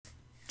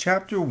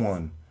Chapter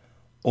 1: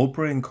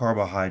 Oprah and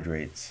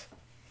Carbohydrates.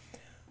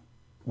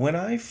 When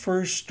I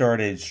first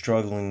started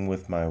struggling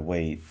with my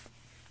weight,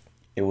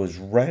 it was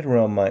right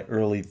around my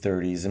early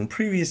 30s, and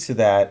previous to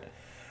that,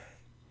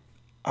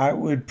 I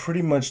would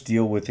pretty much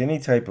deal with any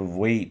type of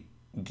weight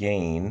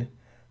gain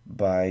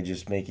by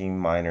just making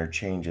minor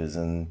changes,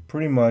 and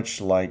pretty much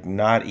like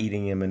not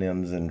eating M&Ms and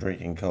M's and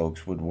drinking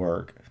Cokes would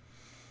work.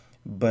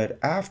 But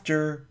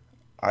after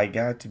I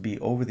got to be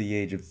over the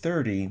age of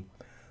 30,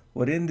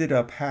 what ended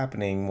up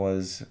happening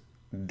was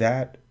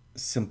that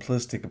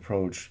simplistic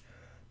approach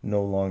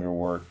no longer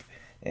worked.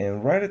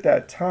 And right at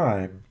that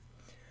time,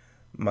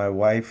 my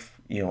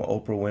wife,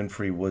 Oprah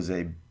Winfrey, was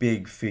a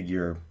big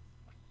figure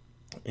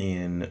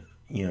in,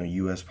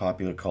 U.S.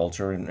 popular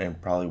culture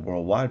and probably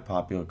worldwide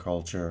popular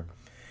culture.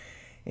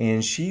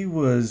 And she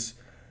was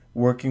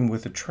working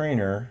with a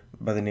trainer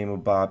by the name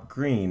of Bob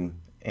Greene.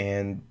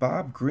 And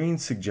Bob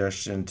Greene's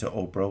suggestion to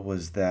Oprah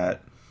was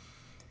that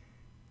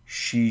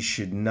she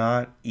should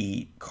not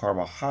eat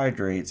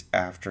carbohydrates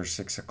after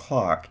 6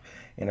 o'clock.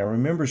 And I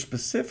remember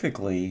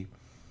specifically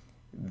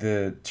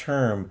the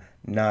term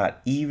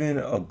not even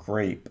a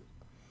grape.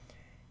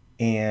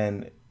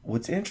 And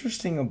what's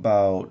interesting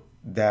about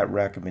that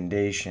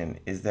recommendation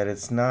is that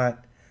it's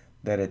not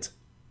that it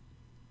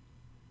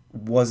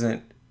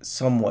wasn't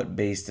somewhat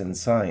based in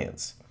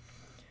science.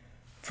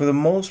 For the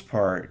most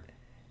part,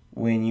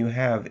 when you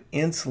have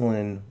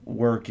insulin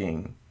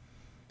working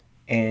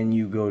and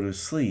you go to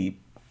sleep,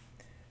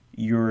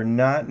 you're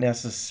not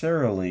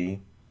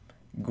necessarily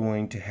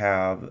going to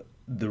have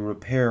the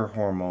repair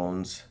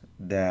hormones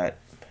that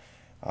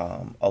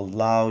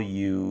allow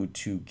you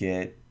to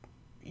get,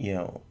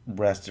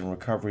 rest and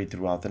recovery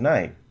throughout the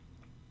night.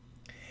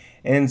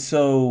 And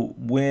so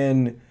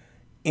when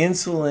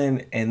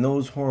insulin and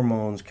those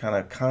hormones kind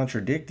of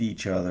contradict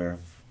each other,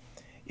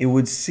 it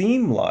would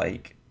seem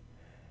like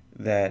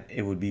that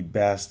it would be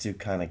best to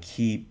kind of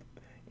keep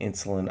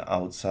insulin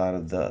outside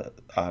of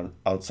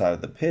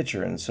the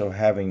picture, and so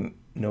having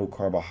no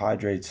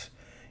carbohydrates,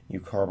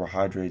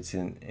 carbohydrates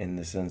in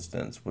this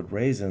instance would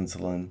raise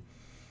insulin.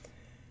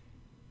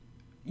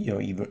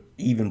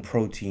 Even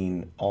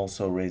protein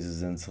also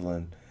raises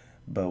insulin,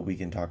 but we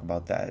can talk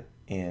about that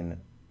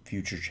in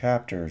future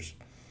chapters.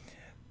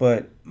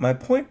 But my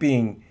point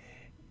being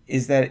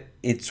is that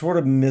it sort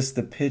of missed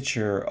the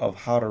picture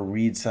of how to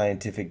read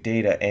scientific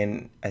data,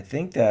 and I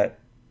think that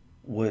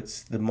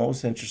what's the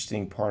most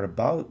interesting part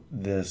about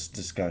this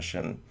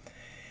discussion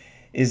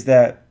is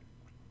that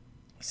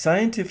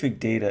scientific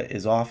data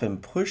is often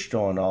pushed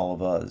on all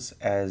of us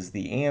as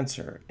the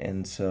answer.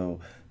 And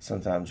so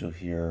sometimes you'll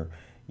hear,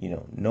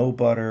 no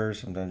butter,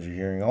 sometimes you're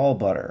hearing all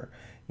butter.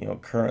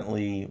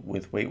 Currently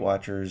with Weight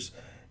Watchers,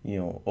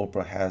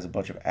 Oprah has a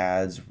bunch of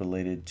ads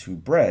related to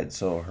bread.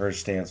 So her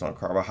stance on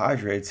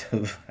carbohydrates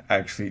have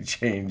actually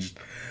changed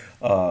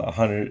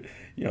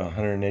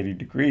 180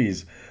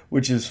 degrees,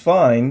 which is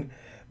fine.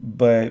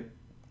 But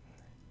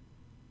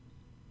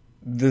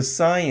the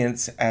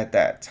science at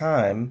that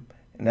time,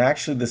 and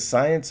actually the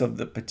science of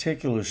the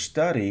particular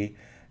study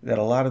that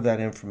a lot of that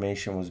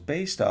information was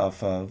based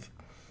off of,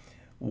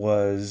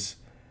 was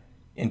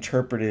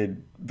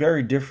interpreted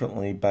very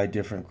differently by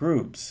different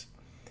groups.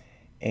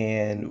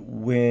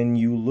 And when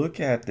you look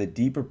at the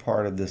deeper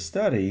part of the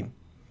study,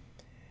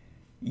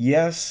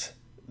 yes,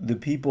 the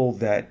people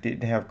that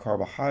didn't have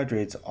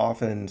carbohydrates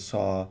often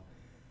saw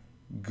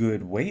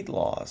good weight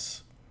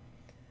loss,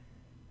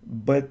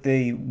 but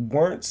they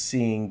weren't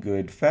seeing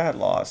good fat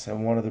loss.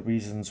 And one of the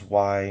reasons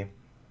why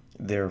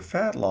their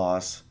fat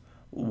loss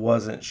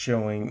wasn't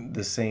showing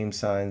the same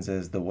signs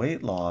as the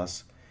weight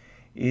loss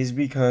is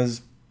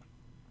because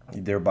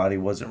their body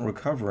wasn't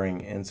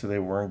recovering, and so they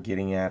weren't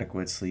getting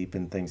adequate sleep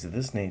and things of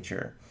this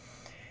nature.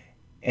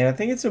 And I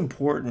think it's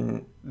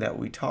important that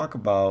we talk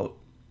about,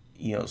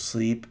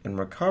 sleep and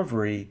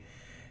recovery,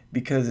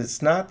 because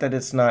it's not that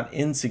it's not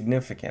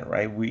insignificant,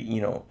 right?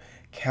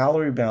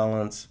 Calorie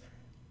balance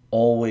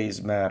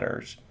always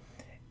matters.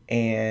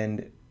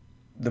 And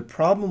the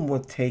problem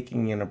with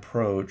taking an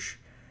approach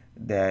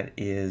that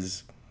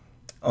is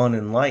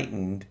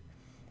unenlightened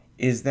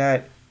is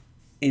that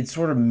it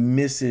sort of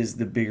misses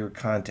the bigger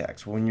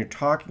context. When you're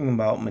talking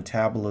about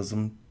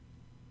metabolism,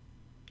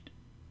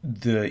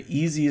 the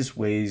easiest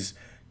ways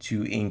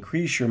to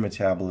increase your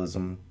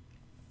metabolism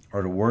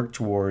are to work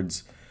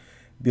towards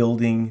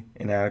building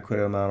an adequate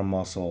amount of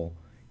muscle,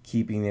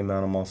 keeping the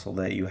amount of muscle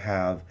that you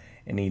have,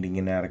 and eating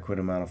an adequate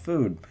amount of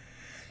food.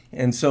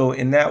 And so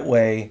in that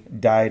way,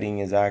 dieting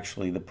is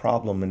actually the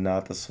problem and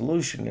not the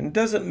solution. And it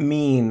doesn't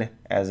mean,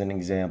 as an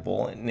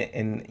example,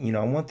 and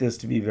I want this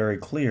to be very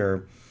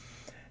clear,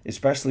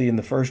 especially in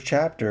the first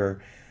chapter,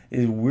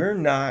 is we're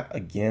not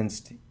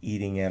against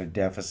eating at a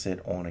deficit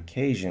on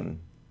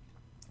occasion,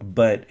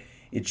 but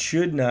it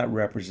should not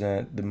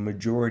represent the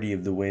majority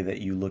of the way that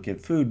you look at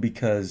food,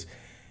 because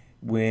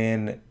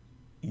when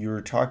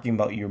you're talking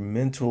about your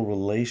mental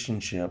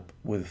relationship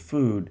with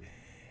food,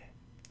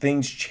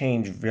 things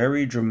change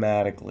very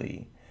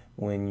dramatically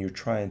when you're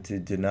trying to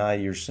deny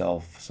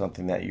yourself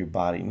something that your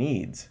body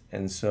needs.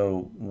 And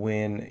so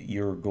when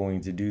you're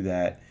going to do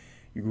that,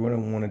 you're going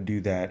to want to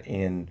do that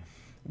in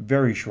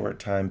very short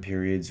time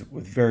periods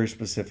with very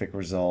specific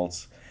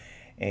results.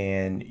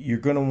 And you're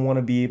going to want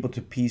to be able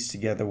to piece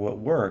together what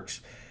works.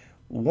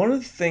 One of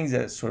the things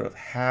that sort of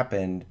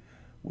happened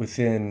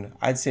within,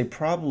 I'd say,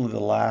 probably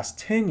the last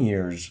 10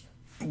 years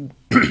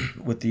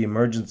with the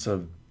emergence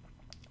of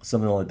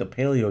something like the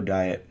paleo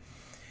diet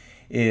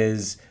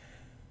is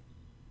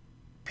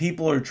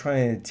people are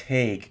trying to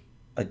take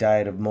a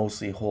diet of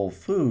mostly whole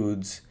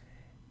foods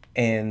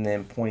and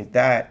then point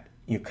that,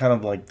 kind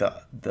of like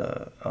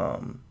the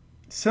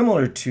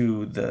similar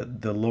to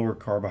the lower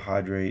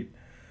carbohydrate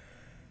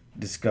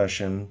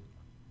discussion,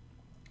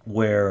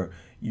 where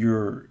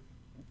you're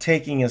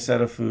taking a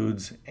set of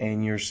foods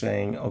and you're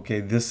saying, okay,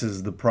 this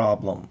is the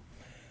problem.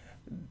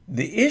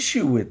 The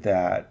issue with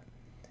that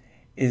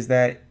is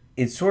that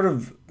it sort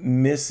of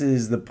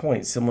misses the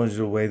point, similar to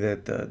the way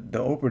that the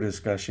Oprah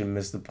discussion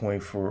missed the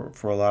point for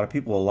a lot of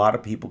people. A lot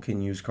of people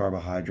can use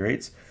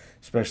carbohydrates,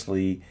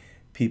 especially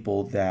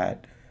people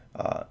that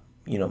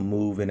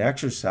move and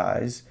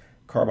exercise.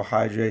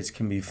 Carbohydrates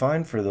can be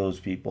fine for those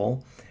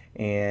people,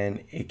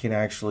 and it can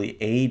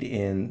actually aid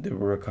in the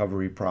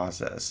recovery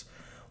process.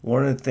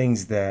 One of the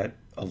things that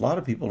a lot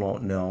of people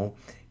don't know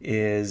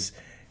is,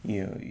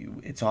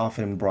 it's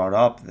often brought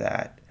up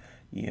that,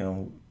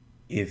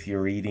 if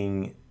you're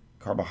eating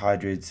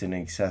carbohydrates in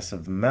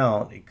excessive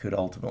amount, it could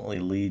ultimately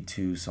lead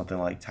to something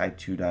like type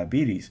 2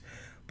 diabetes.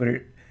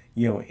 But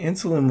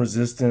insulin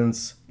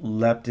resistance,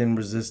 leptin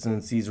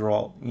resistance, these are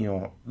all,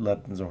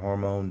 leptin's a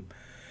hormone.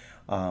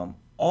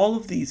 All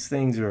of these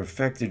things are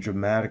affected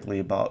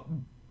dramatically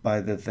by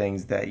the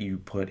things that you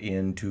put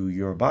into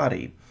your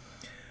body.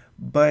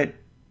 But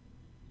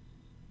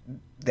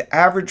the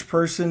average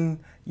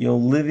person,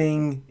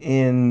 living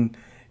in,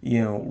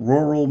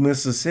 rural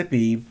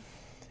Mississippi,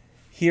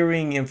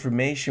 hearing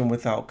information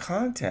without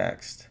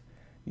context,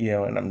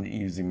 and I'm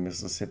using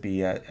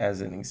Mississippi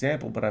as an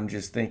example, but I'm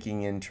just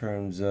thinking in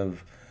terms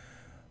of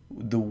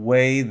the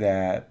way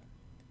that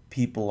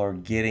people are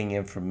getting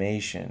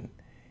information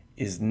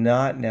is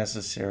not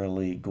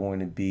necessarily going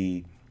to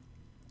be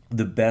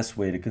the best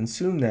way to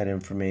consume that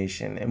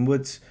information. And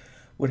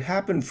what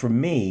happened for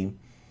me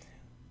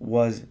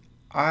was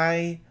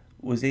I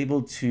was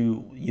able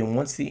to,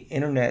 once the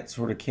internet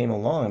sort of came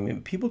along, I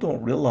mean, people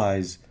don't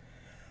realize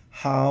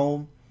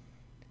how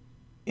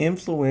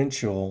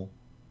influential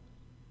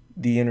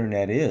the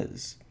internet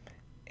is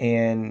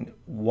and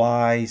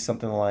why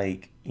something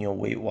like,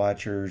 Weight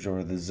Watchers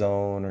or The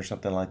Zone or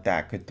something like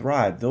that could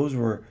thrive. Those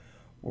were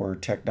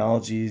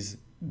technologies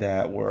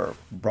that were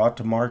brought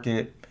to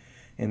market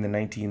in the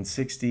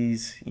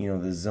 1960s.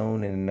 The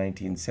Zone in the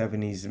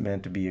 1970s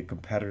meant to be a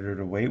competitor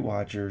to Weight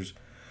Watchers.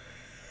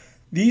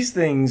 These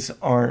things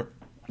aren't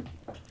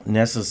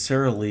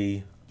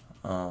necessarily,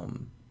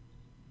 when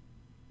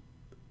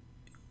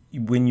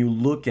you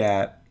look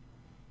at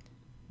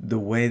the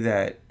way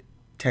that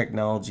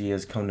technology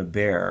has come to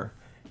bear,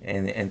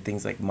 and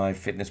things like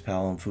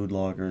MyFitnessPal and Food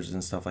Loggers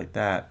and stuff like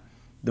that,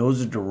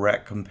 those are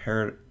direct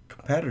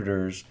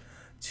competitors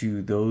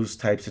to those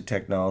types of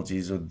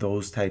technologies or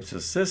those types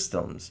of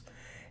systems.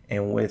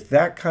 And with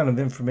that kind of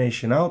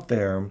information out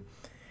there,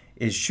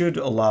 it should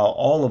allow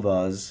all of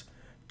us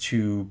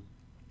to,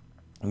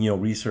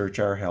 research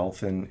our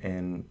health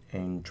and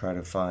try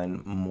to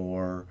find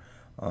more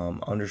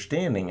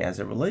understanding as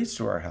it relates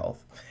to our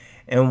health.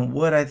 And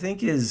what I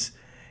think is,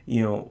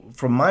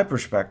 from my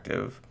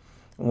perspective,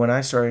 when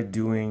I started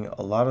doing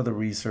a lot of the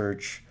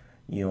research,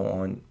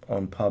 on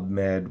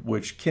PubMed,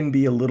 which can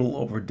be a little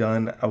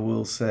overdone, I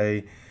will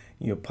say,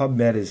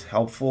 PubMed is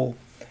helpful,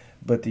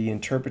 but the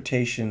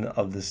interpretation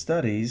of the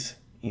studies,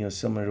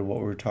 similar to what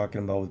we were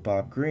talking about with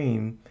Bob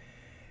Greene,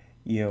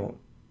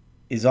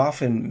 is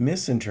often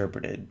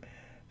misinterpreted.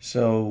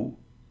 So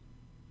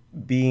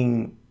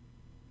being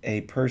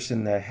a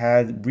person that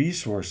had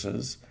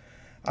resources,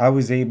 I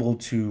was able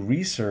to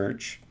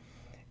research,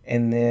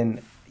 and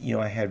then,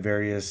 I had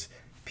various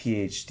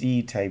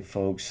PhD type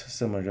folks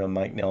similar to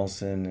Mike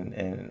Nelson,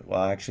 and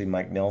well, actually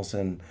Mike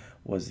Nelson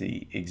was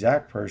the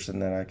exact person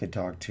that I could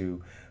talk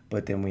to,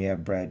 but then we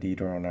have Brad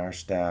Dieter on our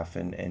staff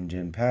and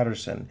Jen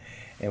Patterson.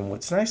 And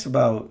what's nice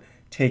about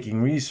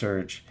taking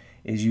research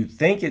is you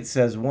think it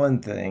says one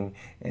thing,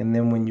 and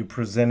then when you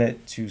present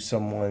it to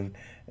someone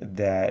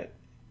that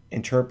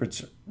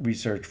interprets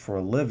research for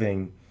a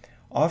living,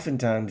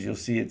 oftentimes you'll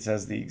see it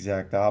says the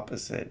exact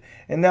opposite.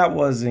 And that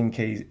was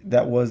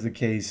the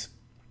case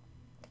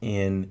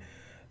in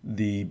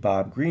the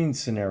Bob Greene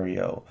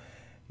scenario.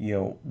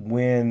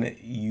 When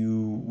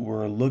you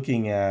were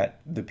looking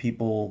at the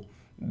people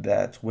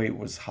that weight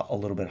was a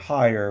little bit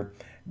higher,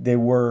 they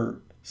were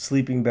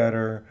sleeping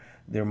better,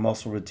 their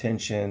muscle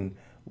retention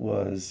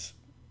was,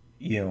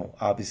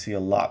 obviously a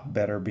lot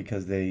better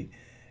because they,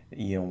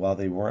 while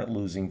they weren't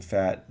losing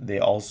fat, they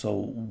also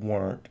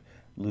weren't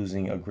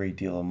losing a great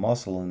deal of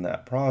muscle in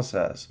that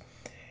process.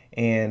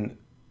 And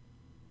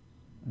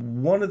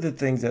one of the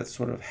things that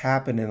sort of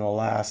happened in the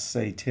last,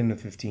 say, 10 to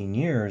 15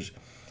 years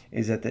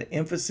is that the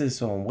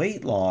emphasis on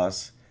weight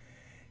loss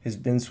has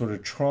been sort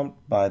of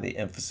trumped by the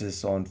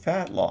emphasis on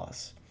fat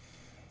loss.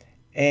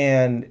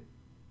 And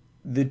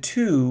the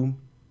two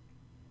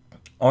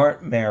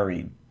aren't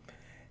married.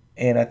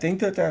 And I think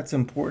that that's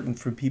important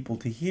for people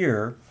to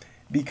hear,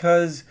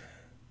 because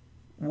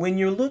when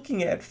you're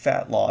looking at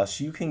fat loss,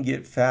 you can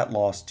get fat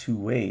loss two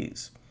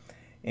ways.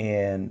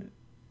 And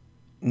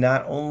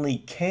not only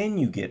can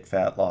you get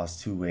fat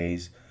loss two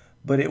ways,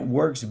 but it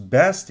works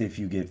best if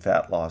you get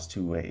fat loss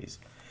two ways.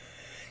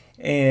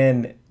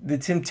 And the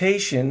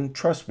temptation,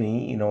 trust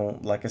me,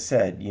 like I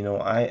said,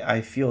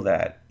 I feel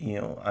that,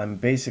 I'm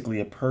basically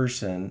a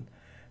person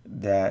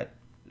that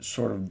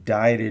sort of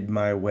dieted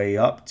my way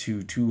up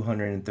to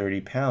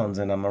 230 pounds,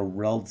 and I'm a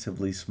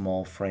relatively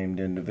small framed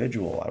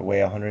individual. I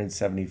weigh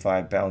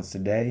 175 pounds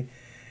today.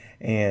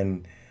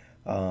 And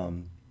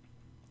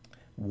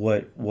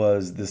what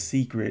was the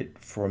secret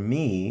for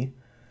me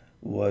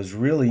was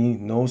really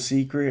no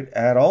secret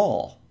at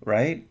all,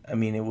 right? I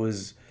mean, it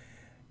was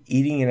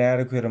eating an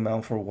adequate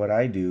amount for what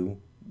I do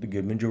the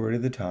good majority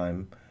of the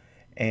time,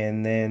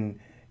 and then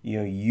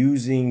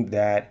using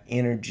that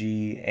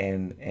energy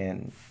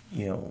and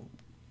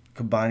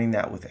combining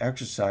that with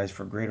exercise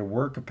for greater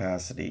work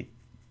capacity.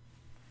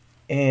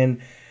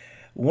 And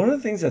one of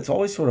the things that's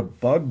always sort of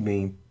bugged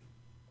me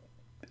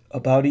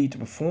about Eat to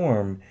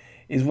Perform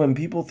is when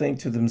people think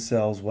to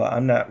themselves, well,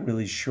 I'm not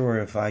really sure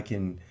if I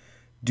can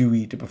do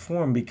Eat to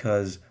Perform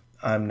because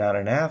I'm not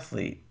an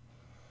athlete.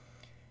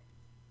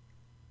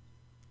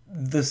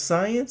 The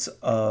science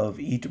of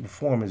Eat to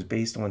Perform is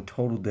based on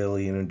total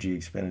daily energy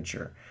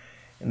expenditure.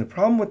 And the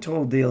problem with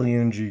total daily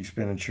energy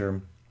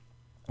expenditure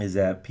is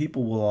that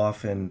people will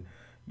often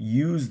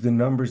use the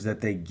numbers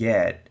that they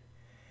get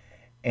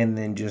and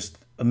then just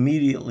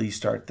immediately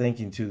start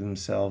thinking to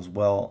themselves,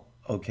 well,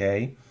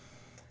 okay,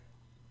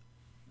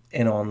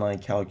 an online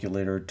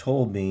calculator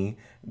told me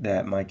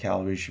that my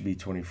calories should be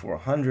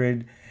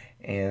 2,400,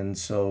 and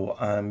so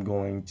I'm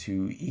going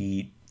to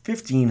eat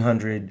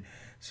 1,500,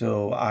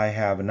 so I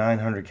have a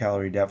 900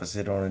 calorie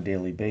deficit on a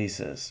daily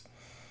basis.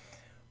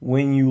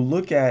 When you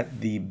look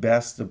at the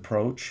best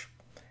approach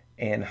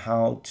and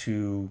how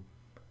to,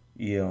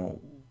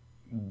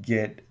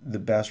 get the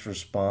best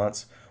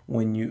response,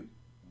 when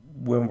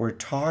we're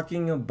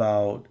talking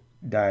about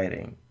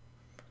dieting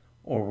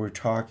or we're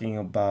talking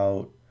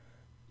about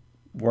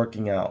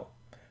working out,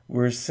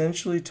 we're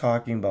essentially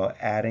talking about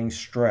adding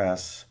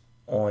stress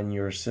on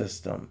your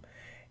system.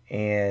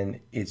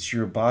 And it's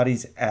your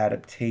body's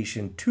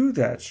adaptation to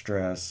that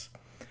stress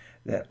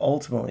that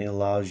ultimately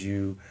allows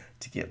you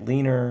to get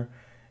leaner,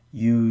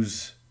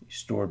 use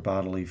stored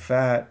bodily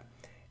fat,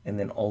 and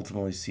then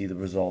ultimately see the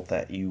result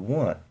that you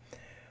want.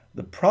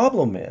 The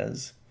problem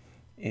is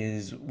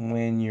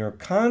when you're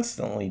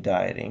constantly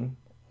dieting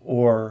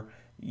or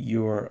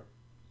you're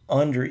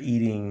under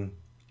eating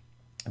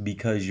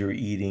because you're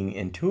eating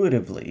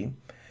intuitively,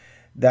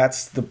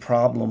 that's the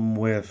problem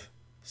with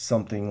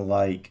something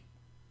like,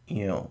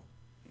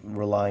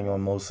 relying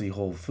on mostly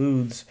whole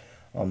foods,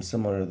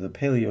 similar to the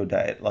paleo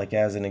diet. Like,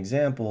 as an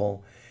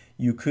example,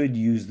 you could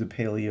use the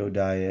paleo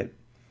diet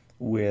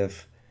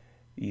with,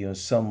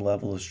 some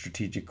level of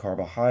strategic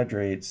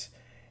carbohydrates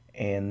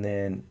and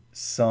then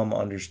some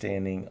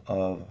understanding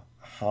of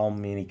how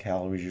many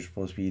calories you're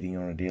supposed to be eating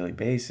on a daily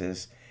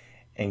basis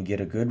and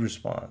get a good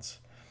response.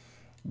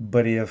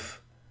 But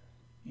if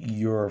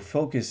your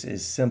focus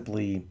is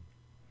simply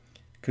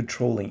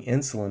controlling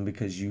insulin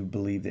because you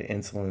believe that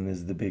insulin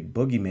is the big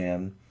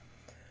boogeyman,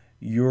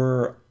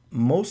 you're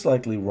most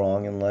likely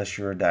wrong unless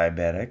you're a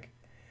diabetic.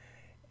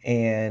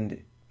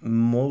 And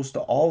most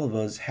all of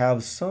us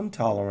have some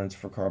tolerance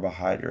for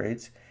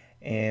carbohydrates.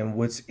 And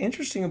what's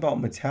interesting about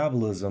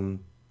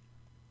metabolism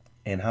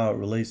and how it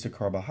relates to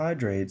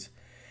carbohydrates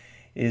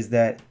is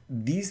that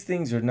these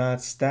things are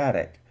not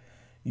static.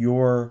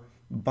 Your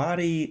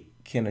body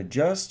can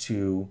adjust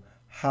to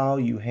how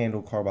you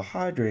handle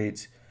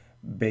carbohydrates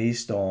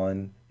based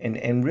on,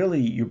 and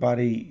really your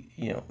body,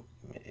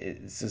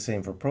 it's the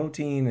same for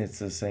protein, it's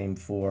the same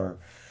for,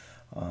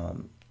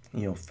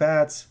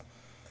 fats,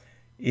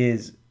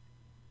 is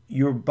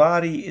your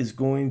body is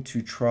going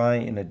to try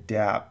and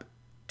adapt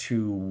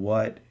to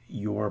what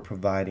you're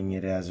providing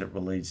it as it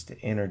relates to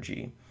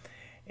energy.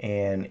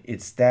 And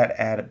it's that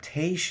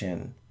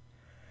adaptation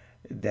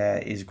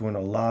that is going to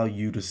allow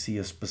you to see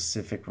a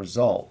specific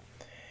result.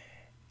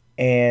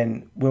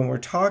 And when we're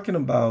talking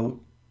about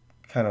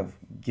kind of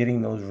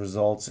getting those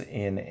results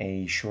in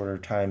a shorter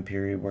time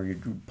period where you're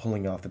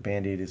pulling off the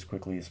band-aid as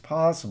quickly as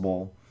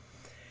possible,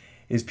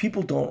 is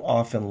people don't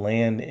often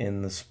land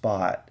in the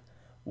spot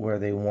where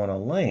they want to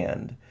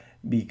land,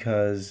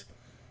 because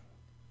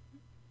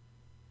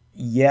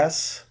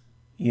yes,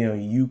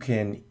 you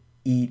can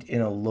eat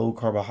in a low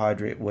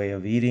carbohydrate way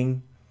of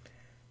eating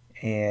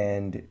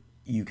and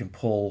you can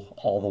pull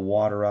all the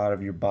water out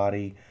of your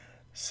body.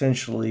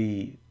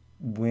 Essentially,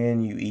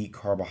 when you eat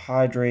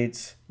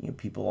carbohydrates,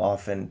 people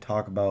often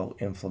talk about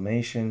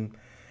inflammation.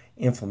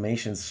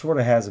 Inflammation sort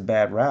of has a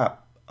bad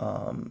rap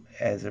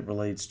as it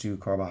relates to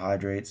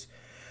carbohydrates,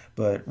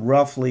 but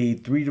roughly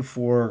 3 to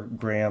 4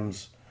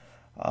 grams,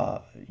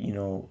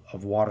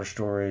 of water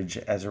storage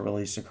as it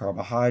relates to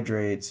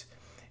carbohydrates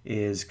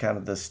is kind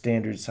of the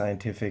standard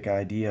scientific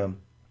idea.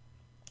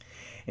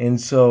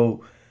 And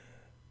so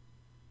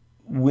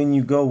when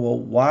you go, well,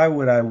 why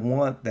would I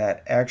want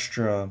that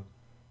extra,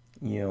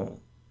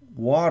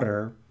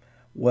 water?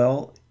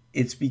 Well,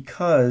 it's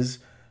because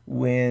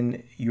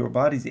when your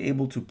body's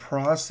able to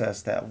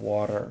process that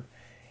water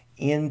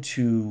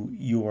into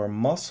your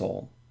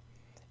muscle,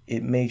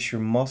 it makes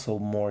your muscle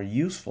more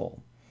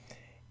useful.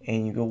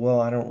 And you go, well,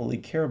 I don't really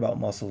care about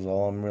muscles.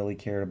 All I'm really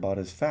cared about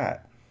is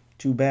fat.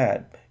 Too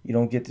bad. You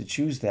don't get to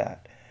choose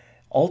that.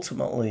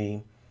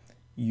 Ultimately,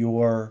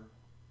 you're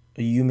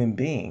a human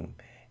being.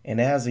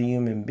 And as a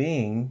human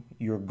being,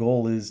 your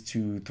goal is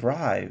to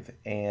thrive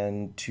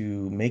and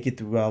to make it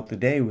throughout the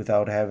day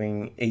without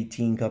having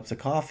 18 cups of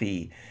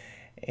coffee.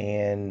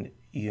 And,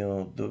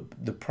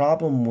 the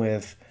problem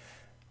with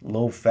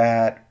low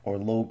fat or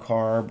low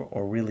carb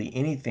or really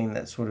anything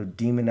that sort of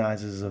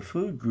demonizes a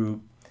food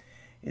group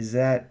is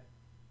that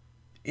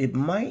it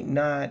might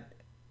not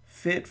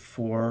fit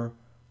for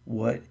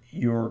what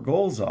your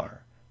goals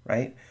are,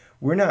 right?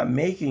 We're not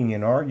making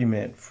an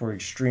argument for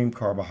extreme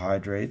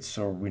carbohydrates,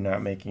 or we're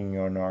not making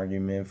an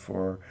argument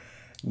for,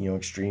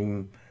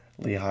 extremely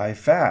high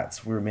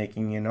fats. We're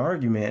making an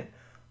argument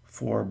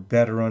for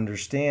better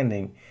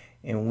understanding.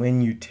 And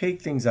when you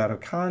take things out of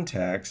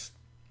context,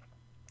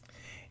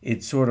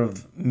 it sort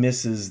of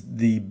misses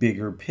the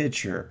bigger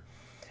picture.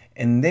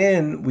 And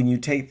then when you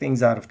take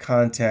things out of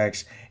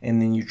context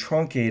and then you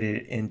truncate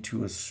it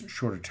into a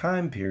shorter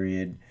time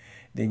period,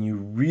 then you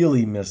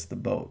really miss the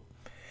boat.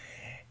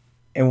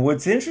 And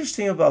what's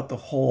interesting about the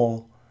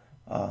whole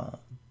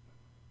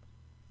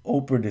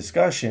Oprah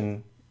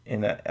discussion,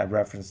 and I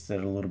referenced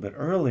it a little bit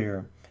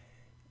earlier,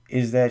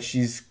 is that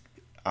she's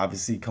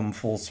obviously come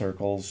full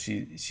circle.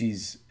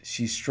 She's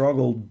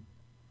struggled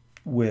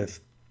with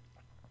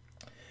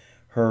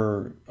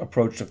her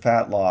approach to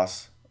fat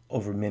loss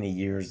over many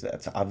years.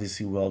 That's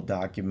obviously well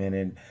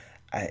documented.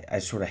 I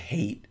sort of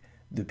hate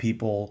the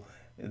people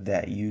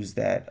that use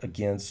that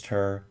against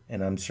her,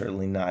 and I'm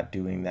certainly not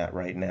doing that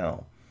right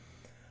now.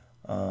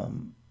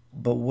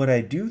 But what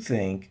I do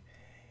think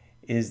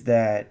is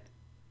that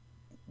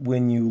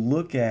when you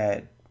look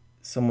at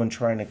someone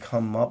trying to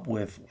come up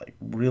with like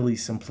really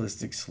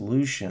simplistic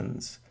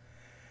solutions,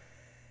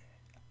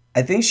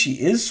 I think she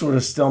is sort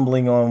of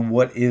stumbling on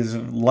what is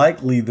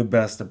likely the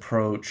best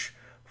approach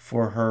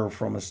for her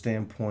from a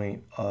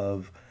standpoint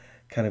of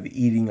kind of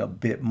eating a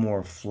bit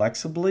more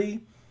flexibly.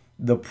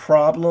 The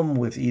problem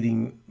with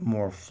eating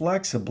more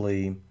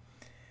flexibly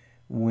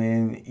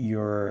when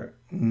you're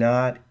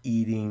not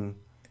eating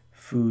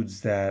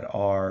foods that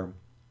are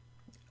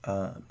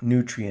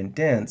nutrient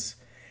dense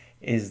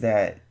is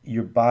that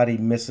your body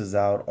misses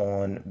out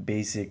on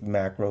basic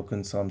macro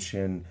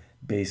consumption,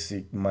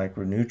 basic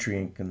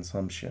micronutrient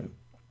consumption.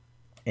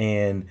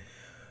 And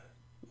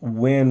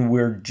when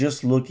we're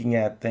just looking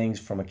at things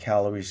from a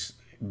calories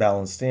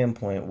balance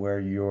standpoint, where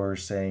you're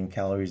saying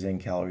calories in,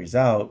 calories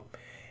out,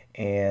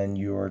 and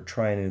you're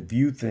trying to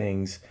view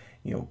things,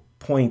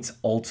 points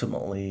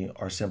ultimately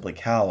are simply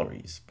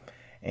calories.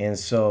 And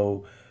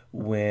so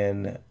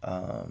when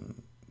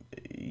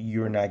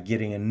you're not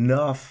getting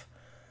enough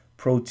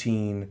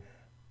protein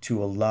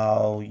to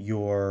allow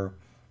your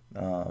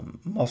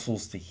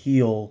muscles to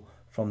heal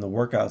from the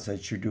workouts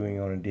that you're doing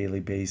on a daily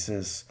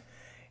basis,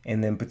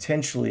 and then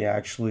potentially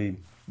actually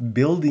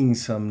building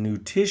some new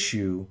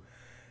tissue,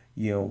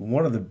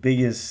 one of the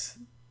biggest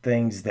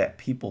things that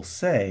people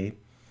say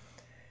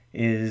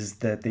is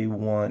that they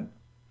want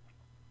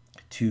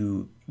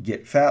to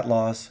get fat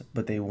loss,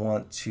 but they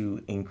want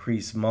to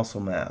increase muscle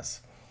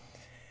mass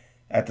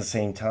at the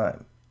same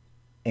time.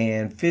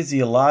 And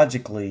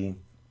physiologically,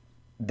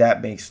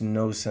 that makes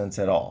no sense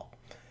at all,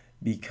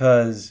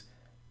 because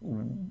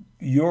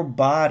your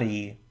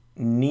body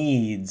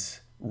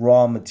needs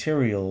raw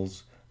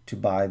materials to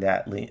buy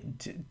that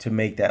to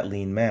make that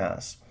lean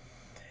mass,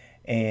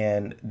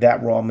 and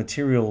that raw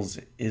materials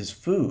is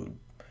food.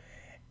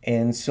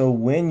 And so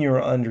when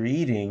you're under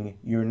eating,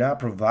 you're not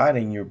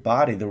providing your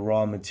body the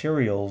raw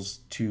materials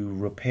to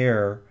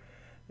repair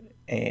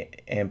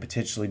and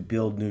potentially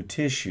build new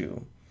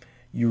tissue.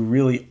 You're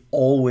really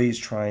always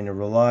trying to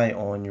rely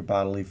on your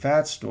bodily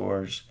fat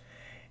stores.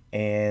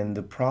 And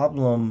the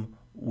problem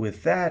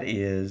with that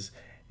is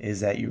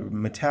that your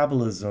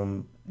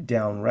metabolism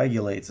down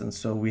regulates. And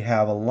so we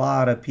have a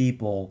lot of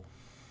people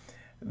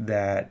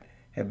that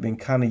have been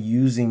kind of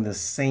using the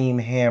same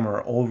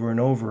hammer over and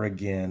over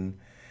again.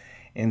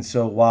 And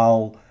so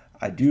while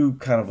I do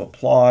kind of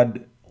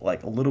applaud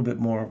like a little bit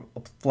more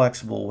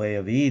flexible way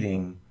of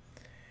eating,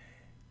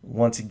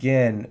 once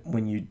again,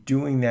 when you're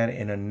doing that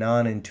in a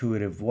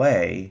non-intuitive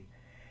way,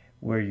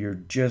 where you're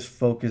just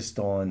focused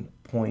on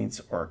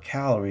points or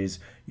calories,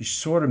 you're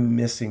sort of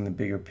missing the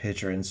bigger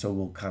picture. And so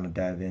we'll kind of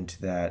dive into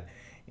that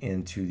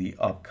into the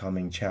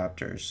upcoming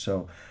chapters.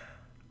 So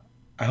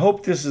I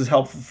hope this is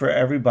helpful for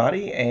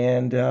everybody,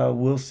 and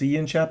we'll see you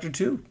in chapter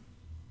 2.